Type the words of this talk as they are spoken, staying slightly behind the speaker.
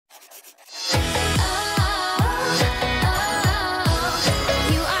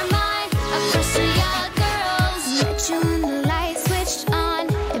You are my Equestria girls. Met you when the light switched on.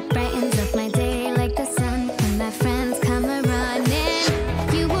 It brightens up my day like the sun when my friends come a-running.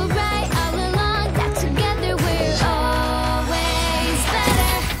 You were right all along, that together we're always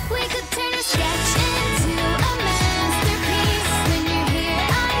better. We could turn a sketch into a masterpiece. When you're here,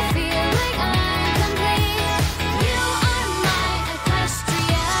 I feel like I'm complete. You are my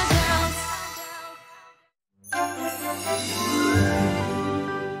Equestria girls.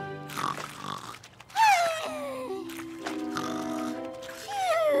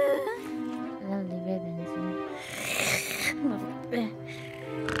 Lovely ribbons.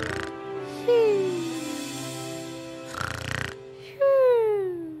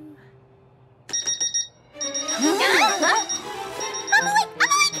 I'm awake!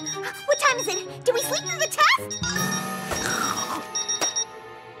 What time is it? Did we sleep through the test?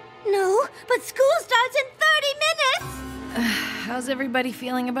 No, but school starts in 30 minutes! How's everybody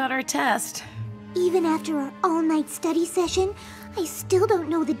feeling about our test? Even after our all-night study session, I still don't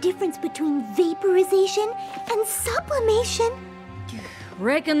know the difference between vaporization and sublimation.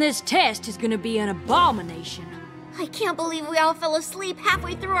 Reckon this test is gonna be an abomination. I can't believe we all fell asleep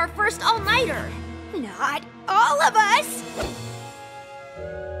halfway through our first all-nighter. Not all of us!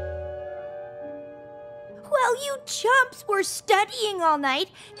 While you chumps were studying all night,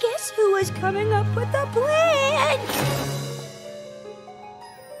 guess who was coming up with a plan?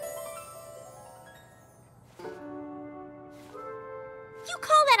 You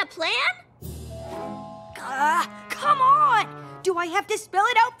call that a plan? Come on! Do I have to spell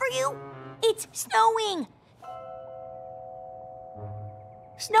it out for you? It's snowing.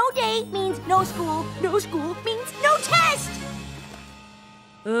 Snow day means no school. No school means no test.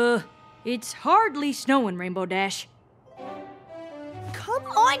 It's hardly snowing, Rainbow Dash. Come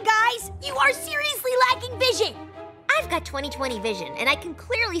on, guys! You are seriously lacking vision! I've got 20/20 vision, and I can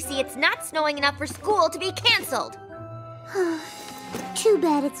clearly see it's not snowing enough for school to be canceled. Too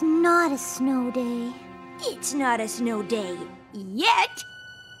bad it's not a snow day. It's not a snow day yet.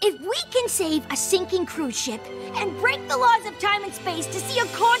 If we can save a sinking cruise ship and break the laws of time and space to see a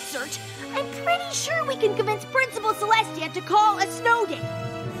concert, I'm pretty sure we can convince Principal Celestia to call a snow day.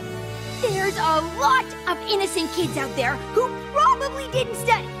 There's a lot of innocent kids out there who probably didn't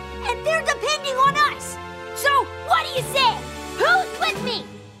study, and they're depending on us. So, what do you say? Who's with me?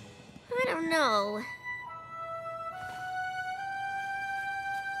 I don't know.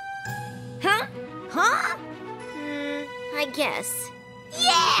 Huh? Huh? I guess.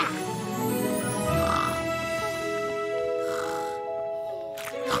 Yeah!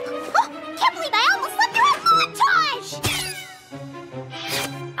 Oh, can't believe I almost left her at montage!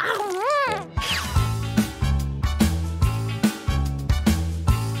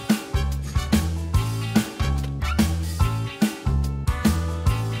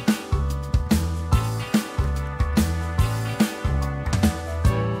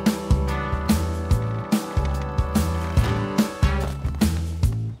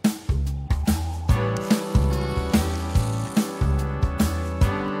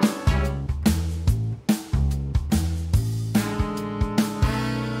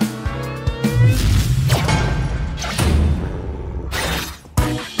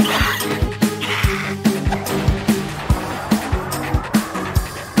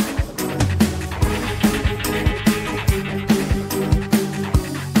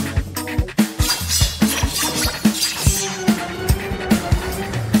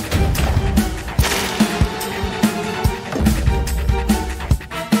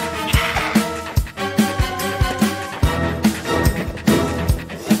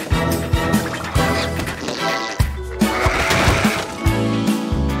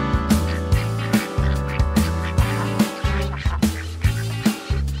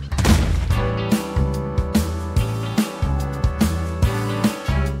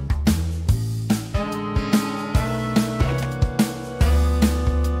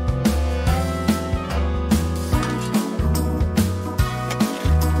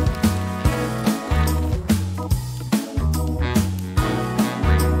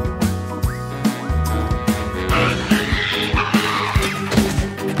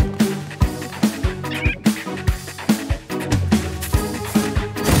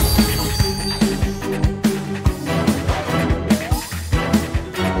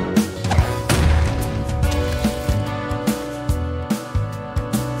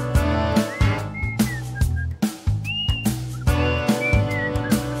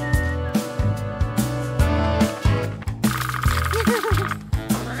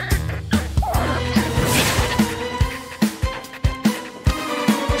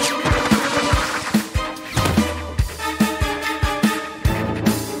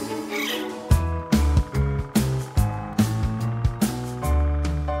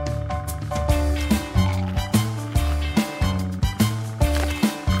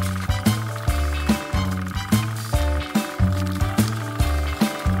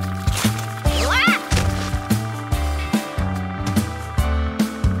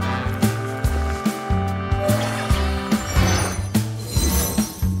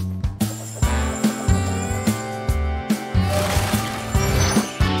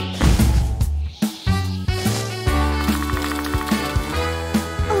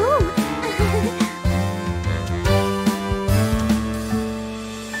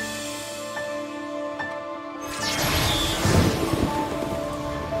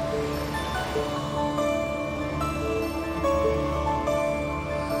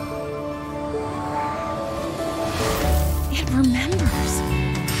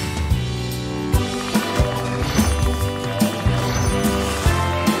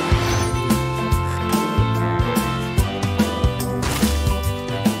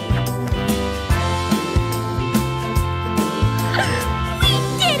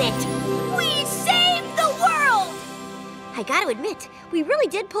 I gotta admit, we really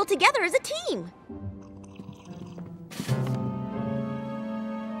did pull together as a team.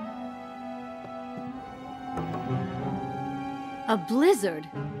 A blizzard?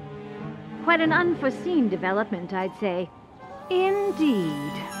 Quite an unforeseen development, I'd say.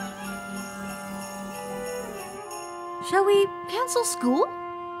 Indeed. Shall we cancel school?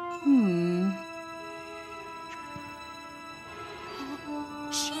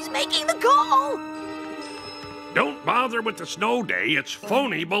 She's making the call! Don't bother with the snow day. It's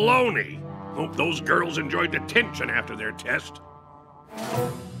phony baloney. Hope those girls enjoyed the tension after their test.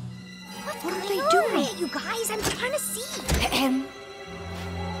 What are they doing? You guys, I'm trying to see.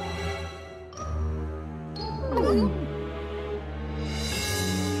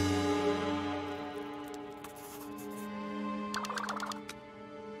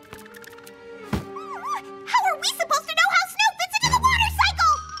 How are we supposed to know how snow fits into the water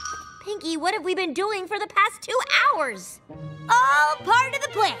cycle? Pinkie, what have we been doing for the past 2 hours? All part of the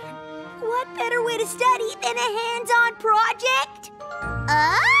plan. What better way to study than a hands-on project?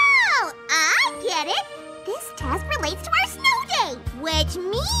 Oh, I get it. This test relates to our snow day, which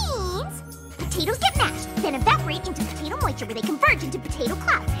means potatoes get mashed, then evaporate into potato moisture where they converge into potato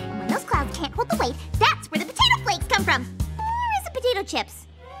clouds. And when those clouds can't hold the weight, that's where the potato flakes come from. Or is it potato chips?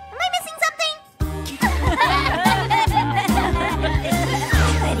 Am I missing something?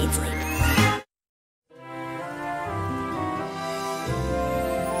 I need sleep.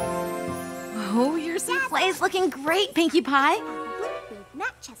 Oh, your souffle is looking great, Pinkie Pie.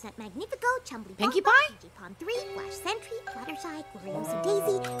 Nut, Chestnut Magnifico, Chumbly Pinkie Pie, Pie? Palm 3, Flash Sentry, Fluttershy, Glorioso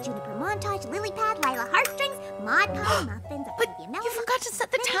Daisy, Juniper Montage, Lily Pad, Lila Heartstrings, Mod Pie, Muffins, But Olivia you Melody, forgot to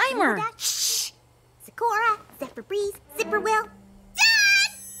set the Prince, timer. Dash, Shh! Sakura, Zephyr Breeze, Zipper Will. Done!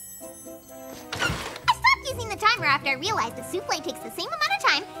 I stopped using the timer after I realized the souffle takes the same amount of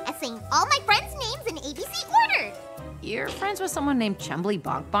time as saying all my friends' names in ABC order. You're friends with someone named Chumbly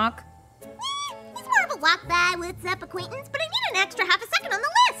Bok Bok? He's more of a walk by, what's up acquaintance, but I need an extra half a second on the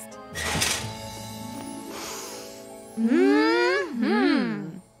list.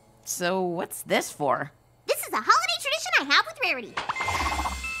 So what's this for? This is a holiday tradition I have with Rarity.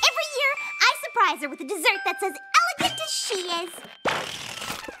 Every year, I surprise her with a dessert that's as elegant as she is.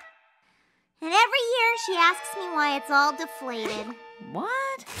 And every year, she asks me why it's all deflated.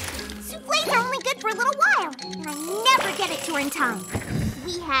 What? Souffles are only good for a little while, and I never get it to her in time.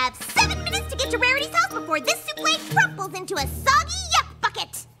 We have 7 minutes to get to Rarity's house before this souffle crumples into a soggy yuck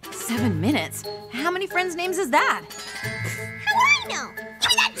bucket. 7 minutes? How many friends' names is that? How would I know? Give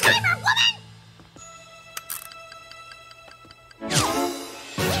me that timer, woman!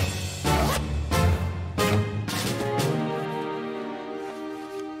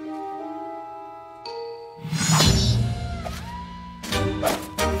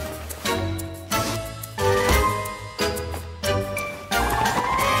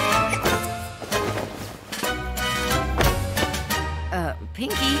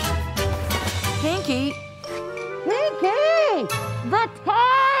 Pinkie? Pinkie? Pinkie! The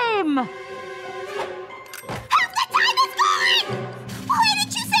time! Half the time is gone! Why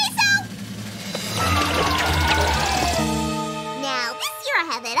didn't you say so? Now, this year I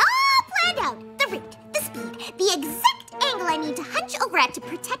have it all planned out. The rate, the speed, the exact angle I need to hunch over at to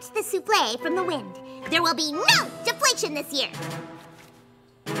protect the souffle from the wind. There will be no deflation this year.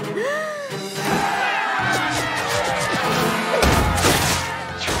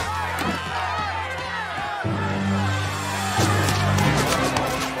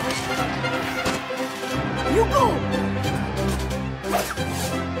 You go!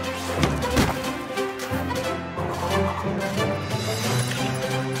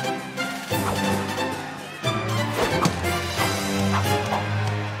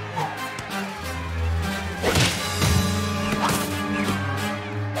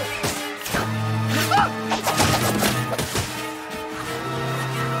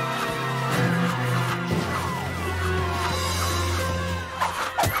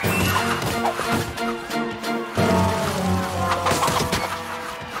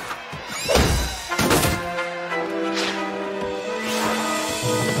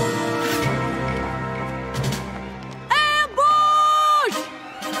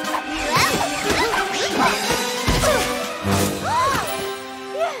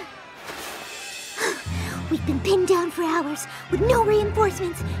 We've been pinned down for hours with no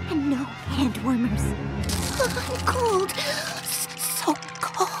reinforcements and no hand warmers. I'm cold. So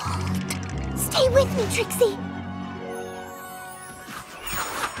cold. Stay with me, Trixie.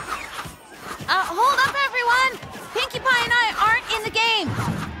 Hold up, everyone! Pinkie Pie and I aren't in the game!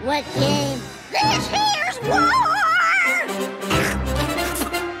 What game? This here's war!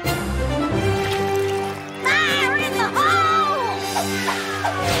 Fire in the hole!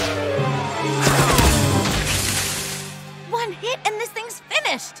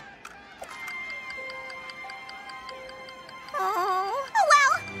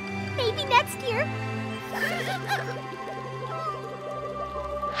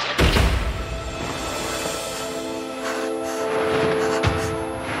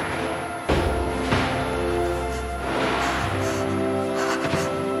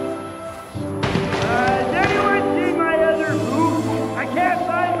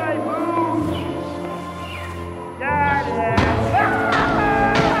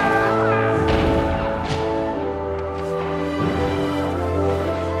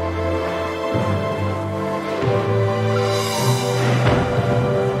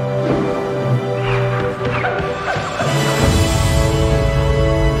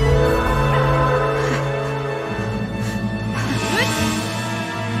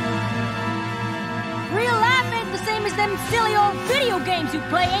 them silly old video games you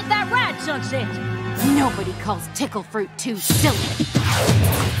play, ain't that right, Sunset? Nobody calls tickle fruit too silly.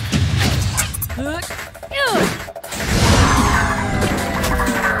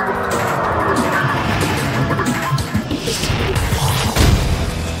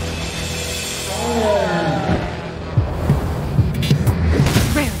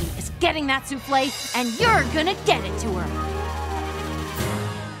 Rarity is getting that souffle, and you're gonna get it to her.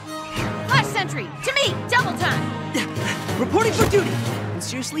 Last sentry, to me, double time. Reporting for duty. And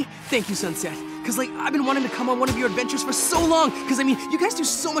seriously, thank you, Sunset. Cause like, I've been wanting to come on one of your adventures for so long. Cause I mean, you guys do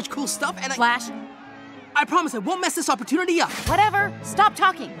so much cool stuff and Flash. I promise I won't mess this opportunity up. Whatever, stop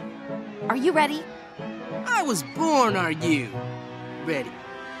talking. Are you ready? I was born, are you? Ready.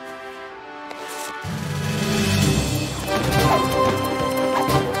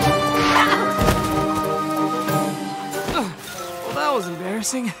 Well, that was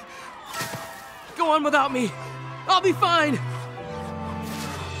embarrassing. Go on without me. I'll be fine.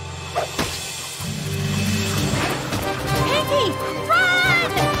 Pinkie,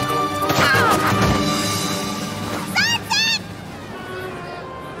 run! Sunset!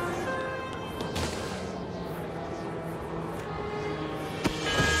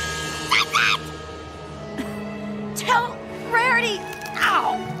 Tell Rarity.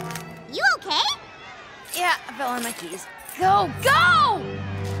 Ow! You okay? Yeah, I fell on my keys. Go, go!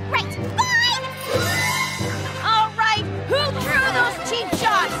 Right, bye! All right, who threw those cheap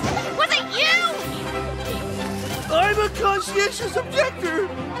shots? Was it you? I'm a conscientious objector.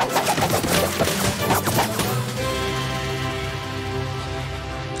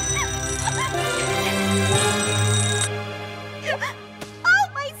 Oh,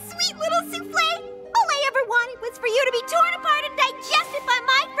 my sweet little souffle! All I ever wanted was for you to be torn apart and digested by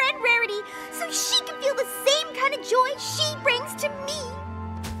my friend Rarity, so she can feel the same kind of joy she brings to me.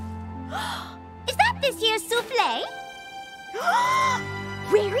 Is that this year's souffle?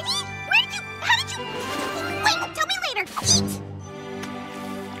 Rarity? How did you... Wait, tell me later. Eat!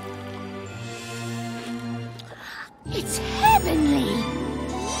 It's heavenly.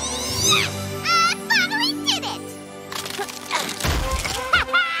 I finally did it!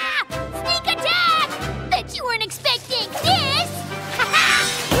 Sneak attack! Bet you weren't expecting this!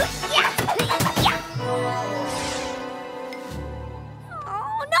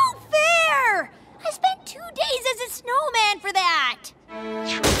 Oh, no fair! I spent 2 days as a snowman for that!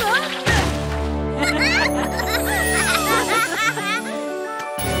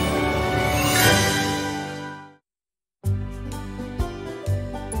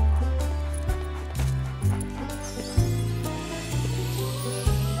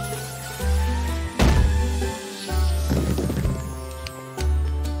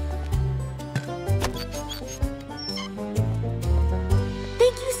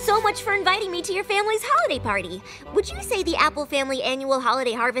 For inviting me to your family's holiday party. Would you say the Apple Family annual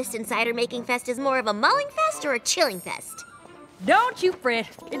holiday harvest and cider making fest is more of a mulling fest or a chilling fest? Don't you fret.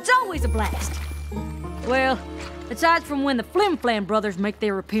 It's always a blast. Well, aside from when the Flim Flam brothers make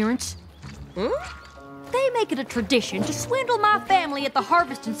their appearance. They make it a tradition to swindle my family at the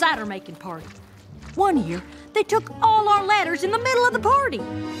harvest and cider making party. One year, they took all our ladders in the middle of the party.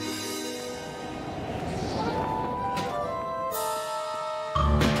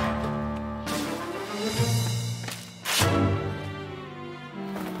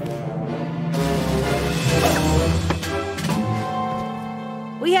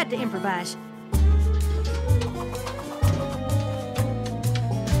 We had to improvise.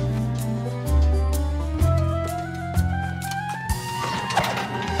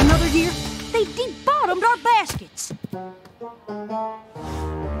 Another year, they deep-bottomed our baskets.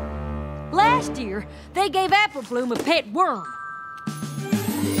 Last year, they gave Apple Bloom a pet worm.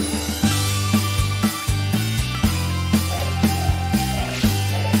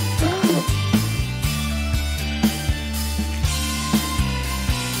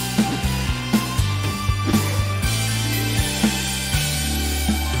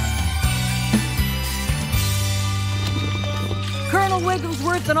 Colonel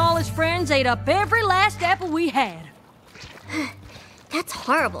Wigglesworth and all his friends ate up every last apple we had. That's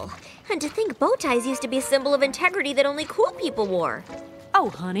horrible. And to think bow ties used to be a symbol of integrity that only cool people wore. Oh,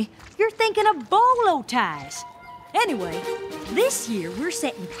 honey, you're thinking of bolo ties. Anyway, this year we're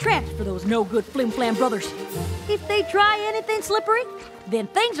setting traps for those no-good Flim Flam brothers. If they try anything slippery, then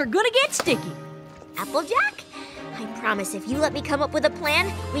things are gonna get sticky. Applejack? I promise if you let me come up with a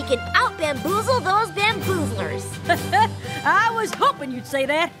plan, we can out-bamboozle those bamboozlers. I was hoping you'd say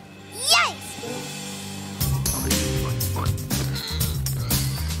that. Yes!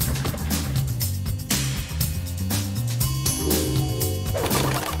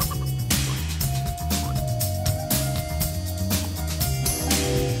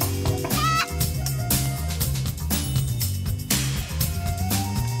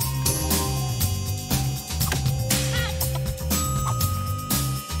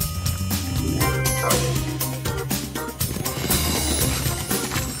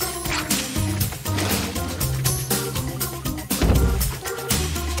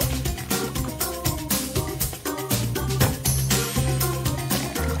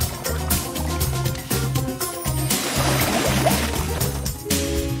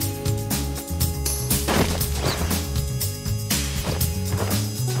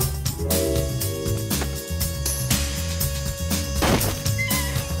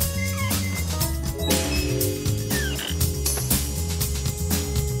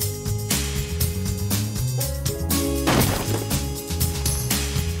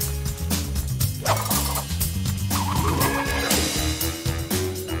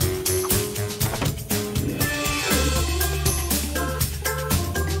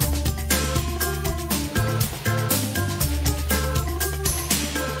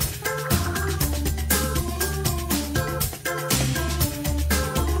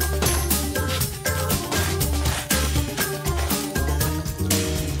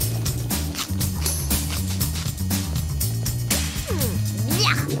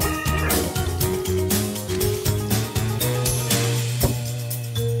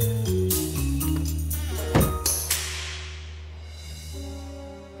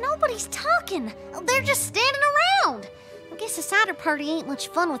 talking. They're just standing around. I guess a cider party ain't much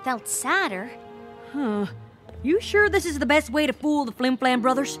fun without cider. Huh. You sure this is the best way to fool the Flim Flam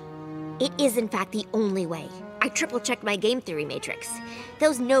brothers? It is, in fact, the only way. I triple-checked my game theory matrix.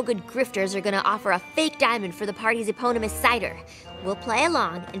 Those no-good grifters are gonna offer a fake diamond for the party's eponymous cider. We'll play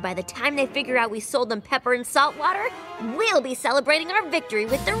along, and by the time they figure out we sold them pepper and salt water, we'll be celebrating our victory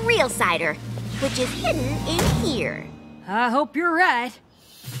with the real cider, which is hidden in here. I hope you're right.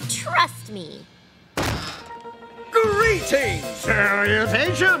 Trust me. Greetings!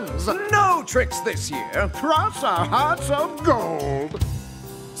 Salutations! No tricks this year. Cross our hearts of gold.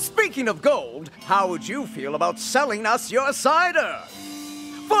 Speaking of gold, how would you feel about selling us your cider?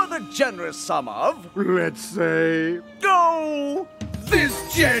 For the generous sum of, Let's say, go!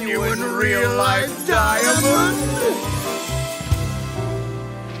 This genuine real-life diamond!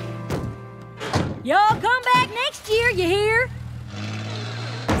 Y'all come back next year, you hear?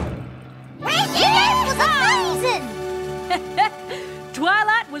 Amazing!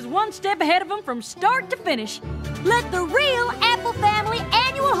 Twilight was one step ahead of them from start to finish. Let the real Apple Family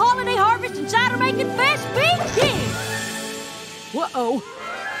annual holiday harvest and cider making fest begin! Whoa.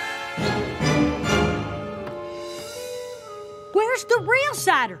 Where's the real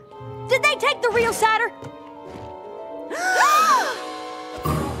cider? Did they take the real cider?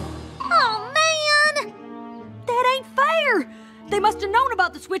 Oh, man! That ain't fair! They must have known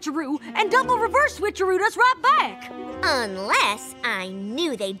about the switcheroo and double reverse switcherooed us right back. Unless I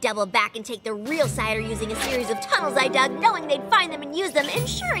knew they'd double back and take the real cider using a series of tunnels I dug, knowing they'd find them and use them,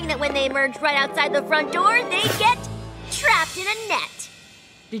 ensuring that when they emerged right outside the front door, they'd get trapped in a net.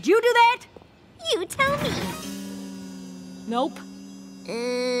 Did you do that? You tell me. Nope.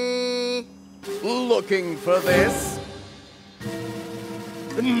 Looking for this?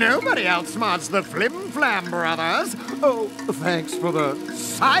 Nobody outsmarts the Flim Flam brothers. Oh, thanks for the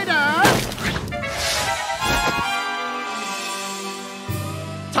cider.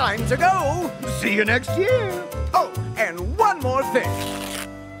 Time to go! See you next year. Oh, and one more thing.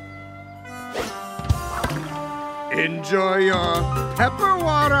 Enjoy your pepper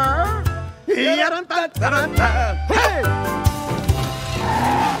water. Hey!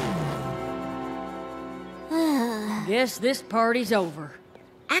 Guess this party's over.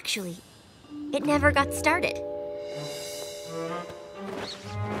 Actually, it never got started.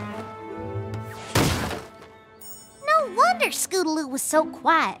 No wonder Scootaloo was so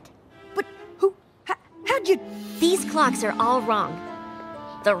quiet. But how'd you... These clocks are all wrong.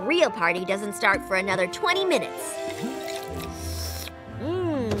 The real party doesn't start for another 20 minutes.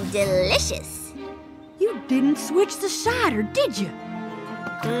 Delicious. You didn't switch the cider, did you?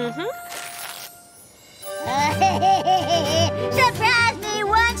 Surprise me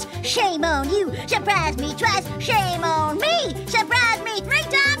once, shame on you. Surprise me twice, shame on me. Surprise me 3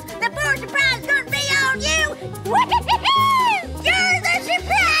 times, the 4th surprise is gonna be on you. Woo-hoo-hoo-hoo! You're the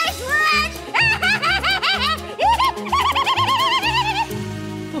surprise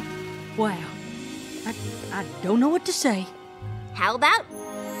one. Wow. I don't know what to say. How about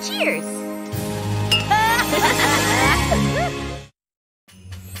cheers?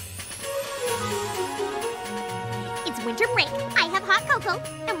 It's winter break. I have hot cocoa,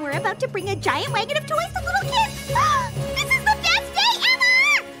 and we're about to bring a giant wagon of toys to little kids. This is the best day ever!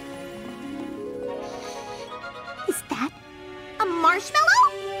 Is that a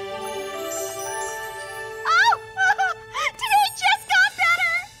marshmallow? Oh! Today just got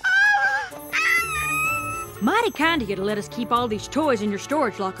better! Mighty kind of you to let us keep all these toys in your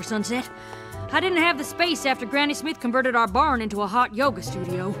storage locker, Sunset. I didn't have the space after Granny Smith converted our barn into a hot yoga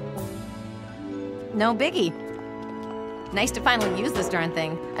studio. No biggie. Nice to finally use this darn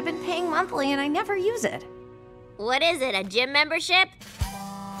thing. I've been paying monthly and I never use it. What is it, a gym membership?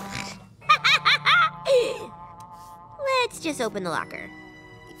 Let's just open the locker.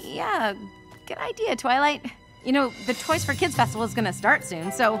 Yeah, good idea, Twilight. You know, the Toys for Kids Festival is gonna start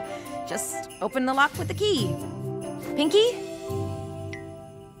soon, so just open the lock with the key. Pinkie?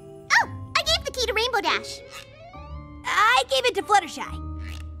 Oh, I gave the key to Rainbow Dash. I gave it to Fluttershy.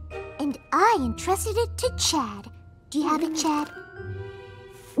 And I entrusted it to Chad. Do you have it, Chad?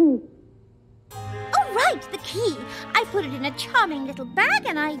 Oh, right, the key. I put it in a charming little bag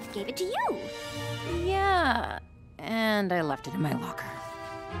and I gave it to you. Yeah, and I left it in my locker.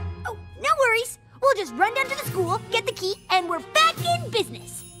 Oh, no worries. We'll just run down to the school, get the key, and we're back in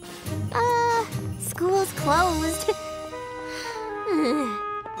business. School's closed.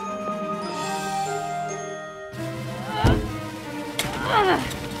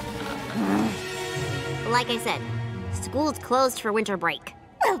 Like I said, school's closed for winter break.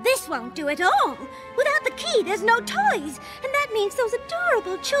 Well, this won't do at all. Without the key, there's no toys. And that That means those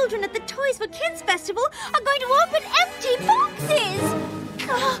adorable children at the Toys for Kids Festival are going to open empty boxes!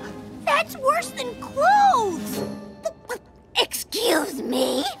 That's worse than clothes! Excuse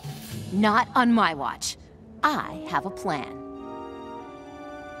me? Not on my watch. I have a plan.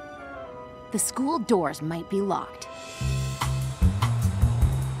 The school doors might be locked.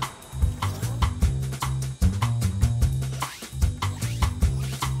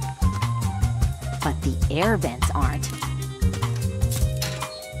 But the air vents aren't.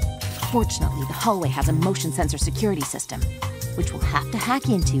 Fortunately, the hallway has a motion sensor security system, which we'll have to hack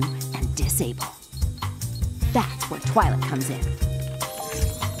into and disable. That's where Twilight comes in.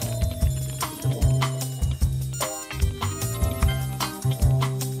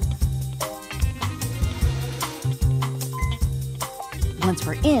 Once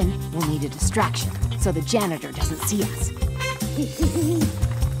we're in, we'll need a distraction, so the janitor doesn't see us.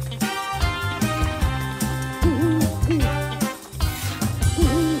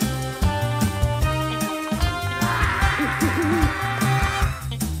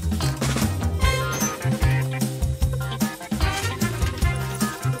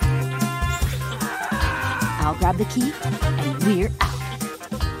 I'll grab the key, and we're out.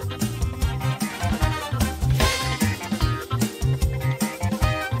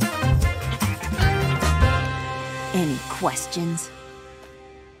 Any questions?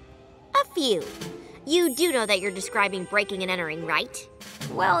 A few. You do know that you're describing breaking and entering, right?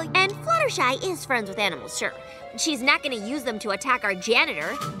 Well, and Fluttershy is friends with animals, sure. She's not gonna use them to attack our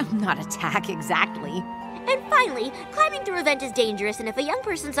janitor. Not attack, exactly. And finally, climbing through a vent is dangerous, and if a young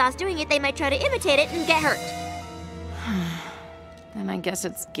person saw us doing it, they might try to imitate it and get hurt. Then I guess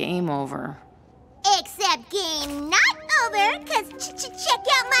it's game over. Except game not over, because check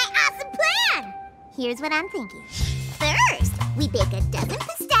out my awesome plan. Here's what I'm thinking. First, we bake a dozen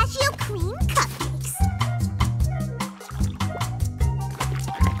pistachio cream cupcakes.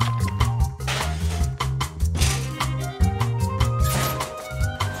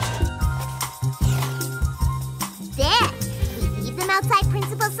 Then, we leave them outside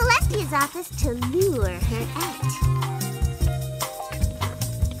Principal Celestia's office to lure her out.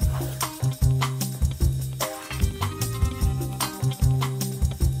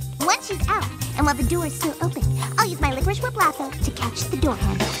 Once she's out, and while the door is still open, I'll use my licorice whip lasso to catch the door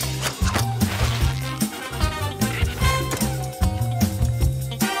handle.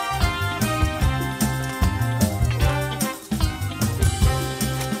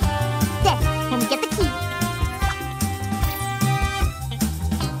 Then, when we get the key,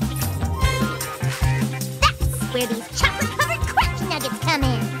 that's where these chocolate-covered crunch nuggets come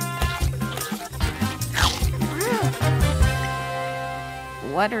in.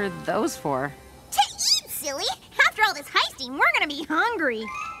 What are those for? To eat, silly! After all this heisting, we're gonna be hungry.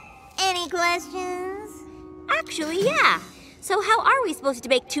 Any questions? Actually, yeah. So how are we supposed to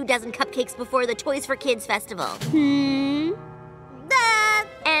bake 24 cupcakes before the Toys for Kids Festival?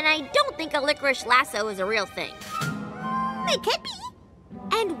 And I don't think a licorice lasso is a real thing. It could be.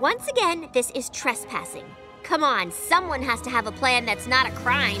 And once again, this is trespassing. Come on, someone has to have a plan that's not a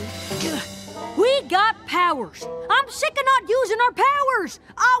crime. We got powers. I'm sick of not using our powers.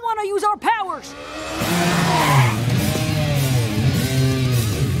 I want to use our powers.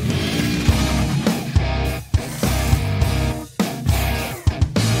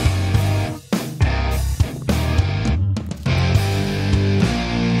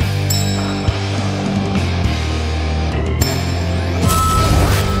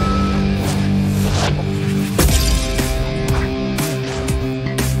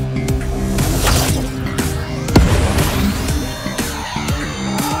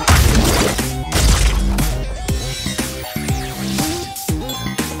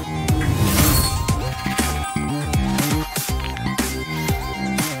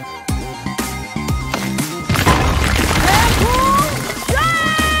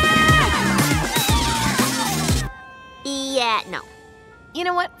 No. You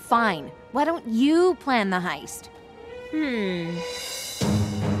know what? Fine. Why don't you plan the heist?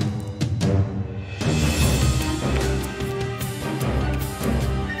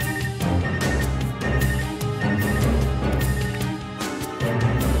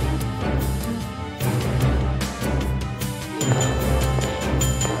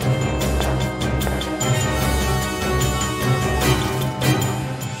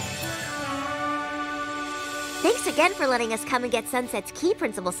 Thanks again for letting us come and get Sunset's key,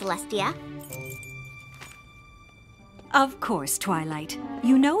 Principal Celestia. Of course, Twilight.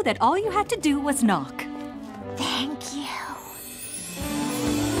 You know that all you had to do was knock. Thank you.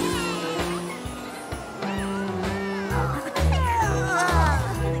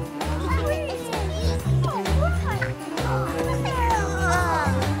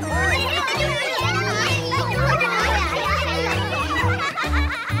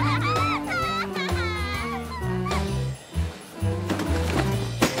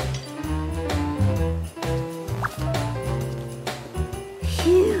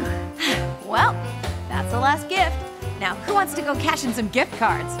 to go cash in some gift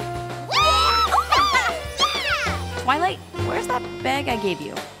cards. Twilight, where's that bag I gave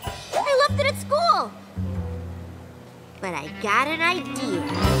you? I left it at school. But I got an idea.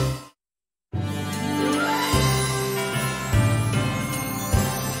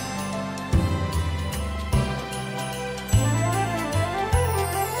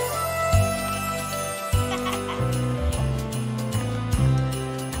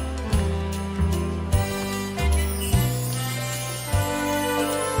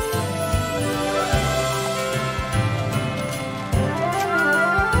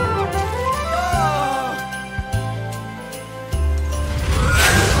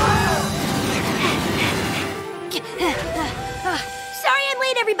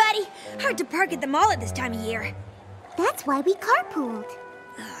 To park at the mall at this time of year. That's why we carpooled.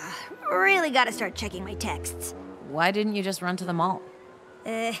 Really gotta start checking my texts. Why didn't you just run to the mall?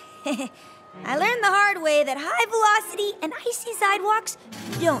 I learned the hard way that high velocity and icy sidewalks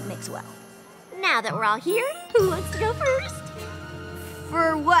don't mix well. Now that we're all here, who wants to go first?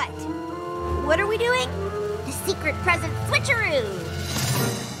 For what? What are we doing? The secret present switcheroo.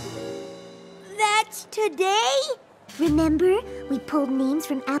 That's today? Remember, we pulled names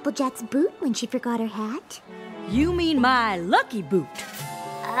from Applejack's boot when she forgot her hat? You mean my lucky boot?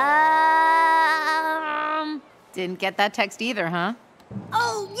 Didn't get that text either, huh?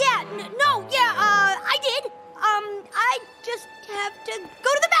 Oh, yeah, I did. I just have to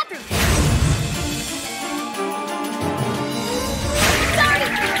go to the bathroom. Sorry!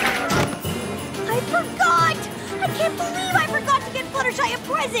 I forgot! I can't believe I forgot to get Fluttershy a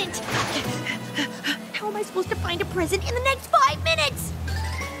present! How am I supposed to find a present in the next 5 minutes?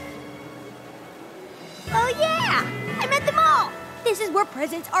 Oh yeah, I'm at the mall. This is where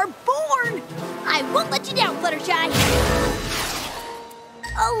presents are born. I won't let you down, Fluttershy.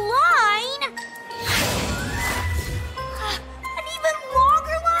 A line? An even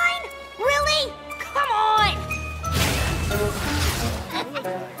longer line? Really? Come on.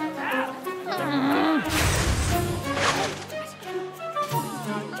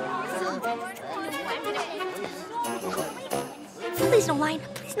 Please no line,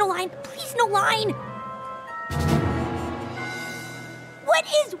 please no line, please no line! What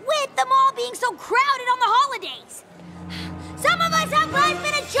is with the mall being so crowded on the holidays? Some of us have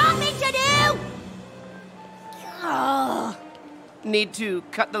last-minute shopping to do! Oh. Need to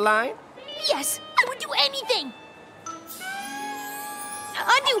cut the line? Yes, I would do anything!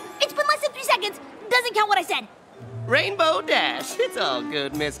 Undo! It's been less than 3 seconds! Doesn't count what I said! Rainbow Dash. It's all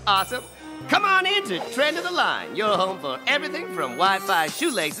good, Miss Awesome. Come on in to Trend of the Line. You're home for everything from Wi-Fi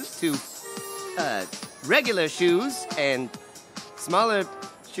shoelaces to, regular shoes and smaller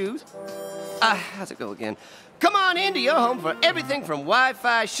shoes. How's it go again? Come on into your home for everything from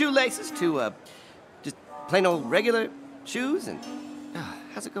Wi-Fi shoelaces to, just plain old regular shoes and,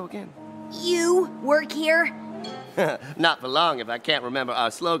 how's it go again? You work here? Not for long if I can't remember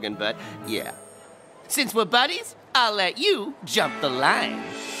our slogan, but yeah. Since we're buddies, I'll let you jump the line.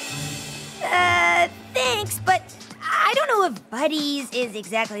 Thanks, but I don't know if buddies is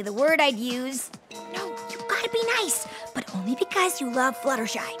exactly the word I'd use. No, you gotta be nice, but only because you love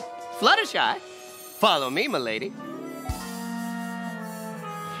Fluttershy. Fluttershy? Follow me, milady.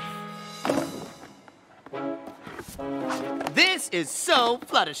 This is so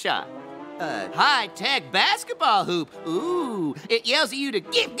Fluttershy. High-tech basketball hoop. Ooh, it yells at you to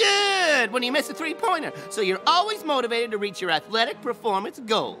get good when you miss a three-pointer, so you're always motivated to reach your athletic performance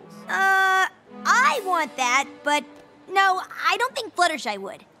goals. I want that, but no, I don't think Fluttershy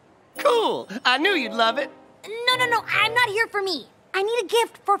would. Cool. I knew you'd love it. No, I'm not here for me. I need a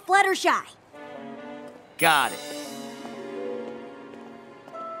gift for Fluttershy. Got it.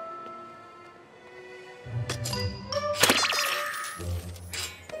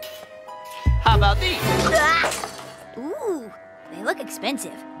 How about these? Ooh, they look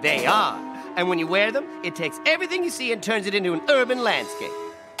expensive. They are. And when you wear them, it takes everything you see and turns it into an urban landscape.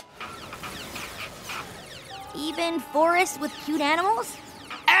 Even forests with cute animals?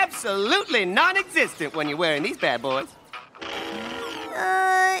 Absolutely non-existent when you're wearing these bad boys.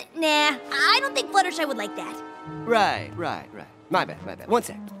 Nah. I don't think Fluttershy would like that. Right. My bad. One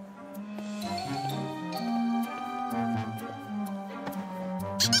sec.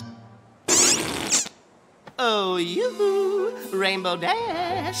 Oh, you, Rainbow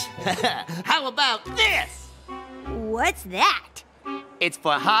Dash. How about this? What's that? It's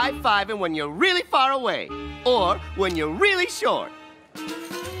for high-fiving when you're really far away, or when you're really short.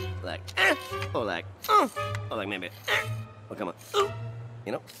 Like, or like, or like maybe, or come on,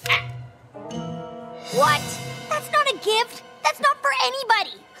 you know. What? That's not a gift. That's not for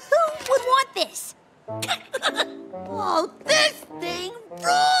anybody. Who would want this? Oh, this thing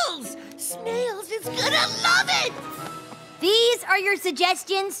rules! Snails is gonna love it! These are your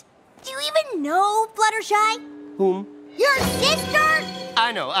suggestions? Do you even know Fluttershy? Whom? Your sister?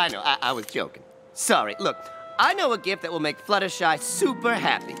 I know. I was joking. Sorry. Look, I know a gift that will make Fluttershy super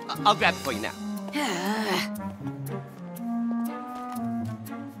happy. I'll grab it for you now.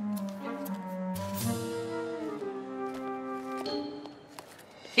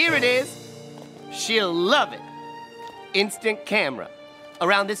 Here it is. She'll love it. Instant camera.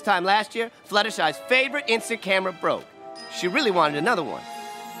 Around this time last year, Fluttershy's favorite instant camera broke. She really wanted another one.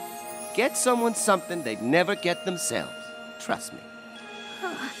 Get someone something they'd never get themselves. Trust me.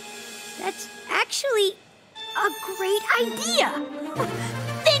 That's actually a great idea.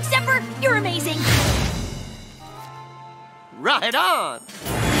 Thanks, Zephyr. You're amazing. Right on.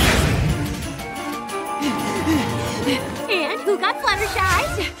 And who got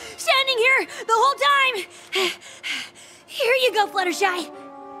Fluttershy? Standing here the whole time. Here you go, Fluttershy.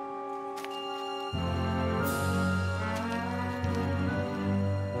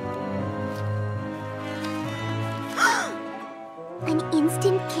 An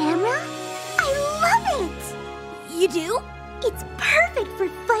instant camera? I love it! You do? It's perfect for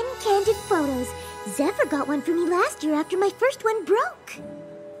fun, candid photos. Zephyr got one for me last year after my first one broke.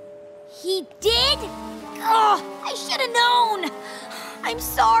 He did? Oh, I should have known. I'm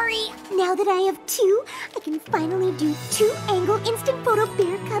sorry. Now that I have two, I can finally do two-angle instant photo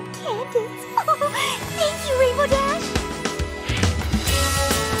bear cub candids. Oh, thank you, Rainbow Dash.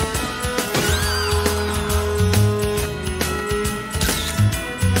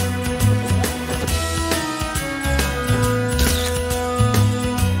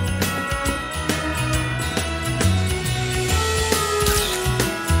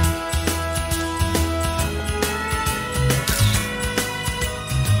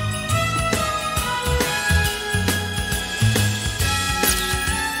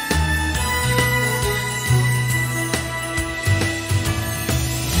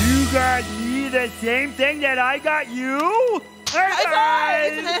 Got me the same thing that I got you? High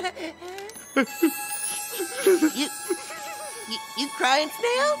five! you crying,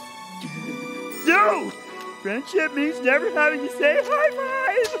 Snail? No! Friendship means never having to say high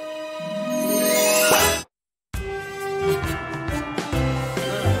five!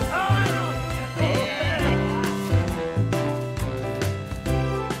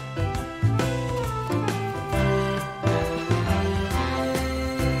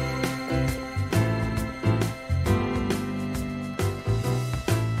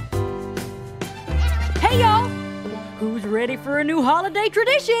 Hey, y'all! Who's ready for a new holiday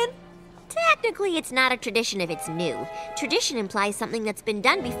tradition? Technically, it's not a tradition if it's new. Tradition implies something that's been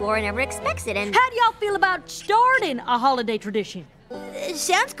done before and never expects it, and... How do y'all feel about starting a holiday tradition?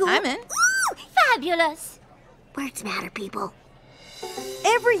 Sounds cool. I'm in. Ooh, fabulous. Words matter, people.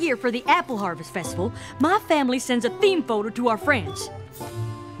 Every year for the Apple Harvest Festival, my family sends a theme photo to our friends.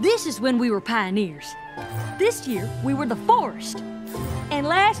 This is when we were pioneers. This year, we were the forest. And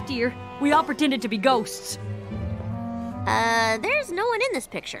last year, we all pretended to be ghosts. There's no one in this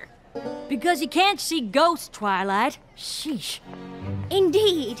picture. Because you can't see ghosts, Twilight. Sheesh.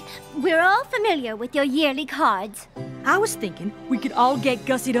 Indeed. We're all familiar with your yearly cards. I was thinking we could all get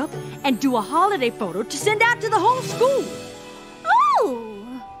gussied up and do a holiday photo to send out to the whole school.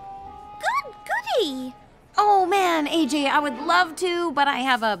 Oh! Goody! Oh, man, AJ, I would love to, but I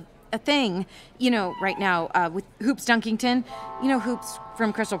have a thing. You know, right now, with Hoops Dunkington. You know Hoops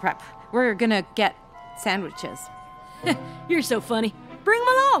from Crystal Prep. We're gonna get sandwiches. You're so funny. Bring him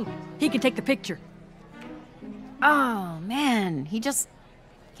along. He can take the picture. Oh, man, he just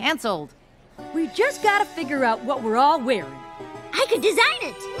canceled. We just gotta figure out what we're all wearing. I could design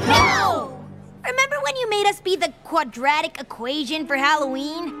it. No! Remember when you made us be the quadratic equation for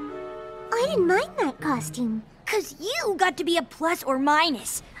Halloween? I didn't mind that costume. 'Cause you got to be a plus or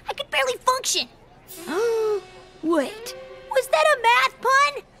minus. I could barely function. Wait, was that a math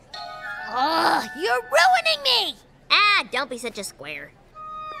pun? Ugh, you're ruining me! Ah, don't be such a square.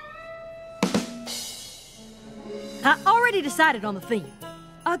 I already decided on the theme.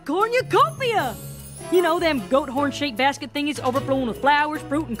 A cornucopia! You know them goat horn-shaped basket thingies overflowing with flowers,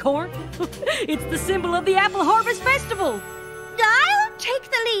 fruit, and corn? It's the symbol of the Apple Harvest Festival. I'll take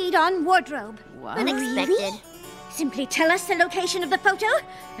the lead on wardrobe. What? Unexpected. Really? Simply tell us the location of the photo,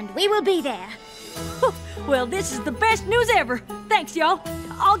 and we will be there. Well, this is the best news ever. Thanks, y'all.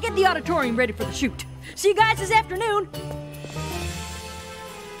 I'll get the auditorium ready for the shoot. See you guys this afternoon.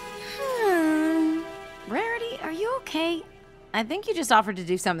 Rarity, are you okay? I think you just offered to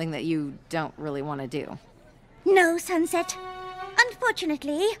do something that you don't really want to do. No, Sunset.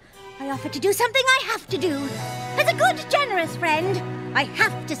 Unfortunately, I offered to do something I have to do. As a good, generous friend, I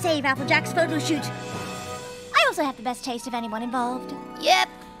have to save Applejack's photo shoot. I also have the best taste of anyone involved. Yep,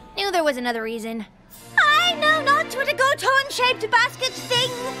 knew there was another reason. I know not what a goat-horn-shaped basket thing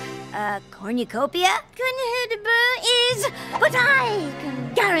Cornucopia? is, but I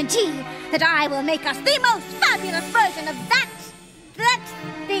can guarantee that I will make us the most fabulous version of that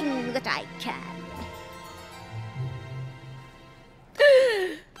thing that I can.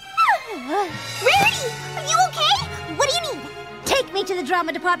 Rarity, are you okay? What do you need? Take me to the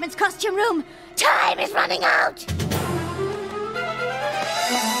drama department's costume room. Time is running out.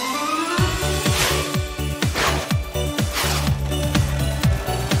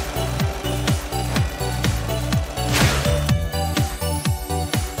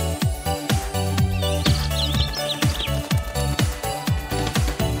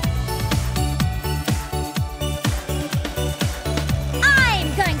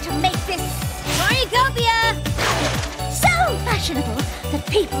 That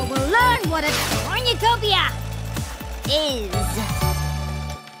people will learn what a cornucopia is.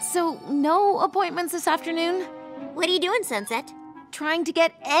 So, no appointments this afternoon? What are you doing, Sunset? Trying to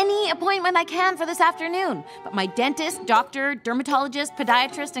get any appointment I can for this afternoon. But my dentist, doctor, dermatologist,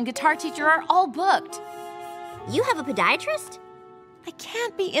 podiatrist, and guitar teacher are all booked. You have a podiatrist? I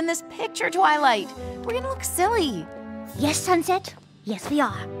can't be in this picture, Twilight. We're gonna look silly. Yes, Sunset. Yes, we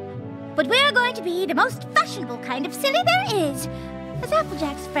are. But we're going to be the most fashionable kind of silly there is. As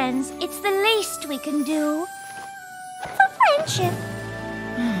Applejack's friends, it's the least we can do. For friendship.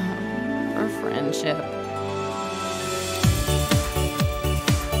 For friendship.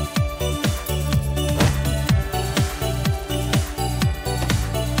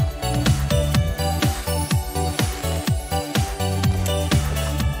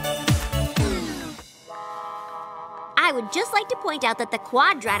 I would just like to point out that the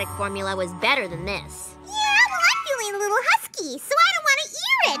quadratic formula was better than this. Yeah, well, I'm feeling a little husky, so I don't want to hear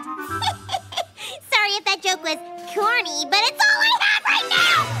it. Sorry if that joke was corny, but it's all I have right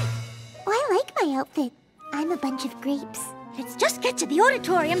now! Oh, I like my outfit. I'm a bunch of grapes. Let's just get to the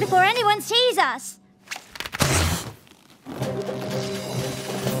auditorium before anyone sees us.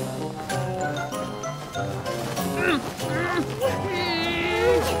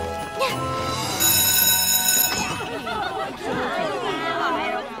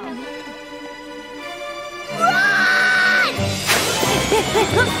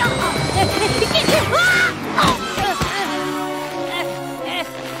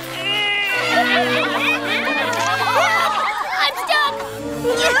 I'm stuck!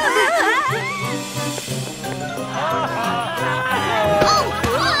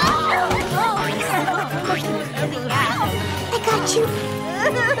 I got you.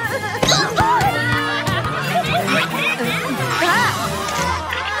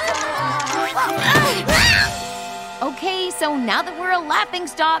 Okay, so now that we're a laughing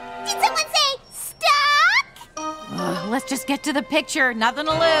stock... Did someone say stop? let's just get to the picture. Nothing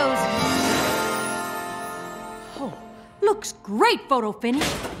to lose. Oh, looks great photo finish.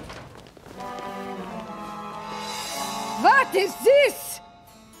 What is this?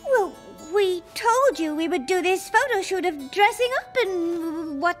 Well, we told you we would do this photo shoot of dressing up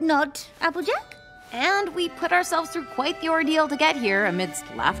and whatnot, Applejack. And we put ourselves through quite the ordeal to get here amidst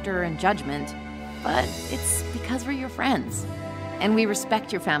laughter and judgment. But it's because we're your friends. And we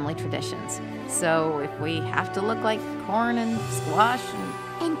respect your family traditions. So if we have to look like corn and squash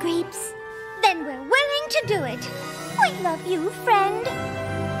and grapes, then we're willing to do it. We love you, friend.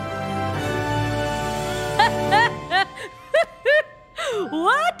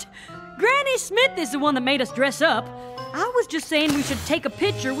 What? Granny Smith is the one that made us dress up. I was just saying we should take a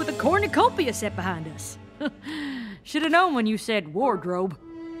picture with a cornucopia set behind us. Should have known when you said wardrobe.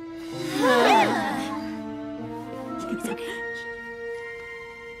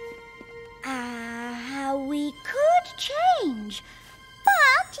 We could change,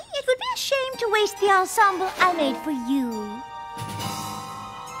 but it would be a shame to waste the ensemble I made for you.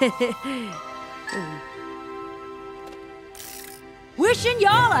 Wishing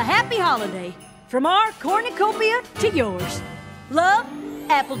y'all a happy holiday. From our cornucopia to yours. Love,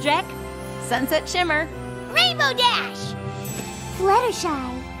 Applejack. Sunset Shimmer. Rainbow Dash.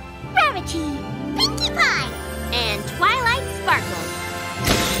 Fluttershy. Rarity. Pinkie Pie. And Twilight Sparkle.